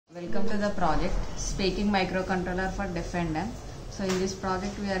Welcome to the project speaking microcontroller for Defender. So in this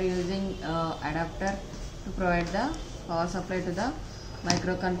project we are using adapter to provide the power supply to the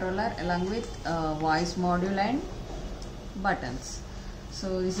microcontroller along with voice module and buttons.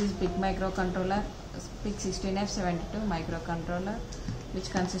 So this is PIC microcontroller, PIC 16F72 microcontroller, which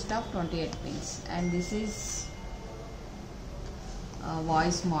consists of 28 pins, and this is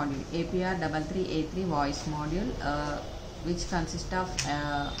voice module APR33A3 voice module, which consists of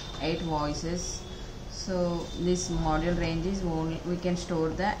 8 voices. So this module range is only, we can store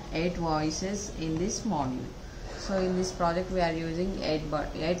the 8 voices in this module. So in this project we are using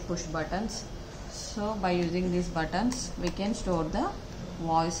 8 push buttons. So by using these buttons we can store the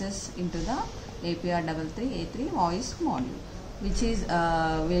voices into the APR33A3 voice module, which is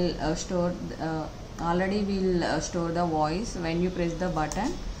will store already will store the voice when you press the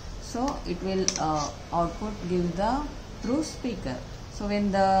button. So it will output give the through speaker. So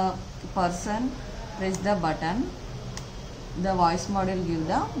when the person press the button, the voice module give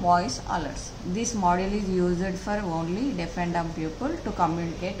the voice alerts. This module is used for only deaf and dumb people to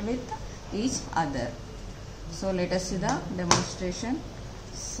communicate with each other. So let us see the demonstration.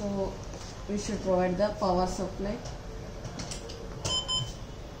 So we should provide the power supply.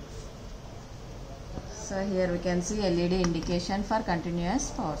 So here we can see LED indication for continuous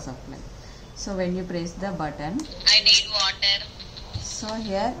power supply. So when you press the button, I need water. so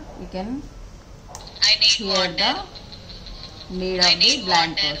here we can I need hear water. the need I of the need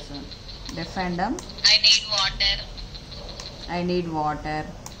blind water. person. Deaf and dumb, I need water. I need water,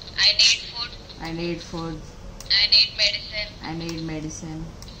 I need food. I need food, I need medicine. I need medicine,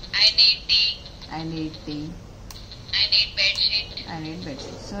 I need tea. I need tea, I need bedsheet. I need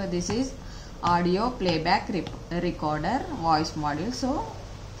bedsheet. So this is audio playback recorder voice module. So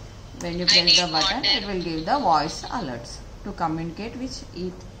when you press the need button, water. it will give the voice alerts to communicate with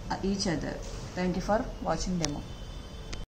each other. Thank you for watching demo.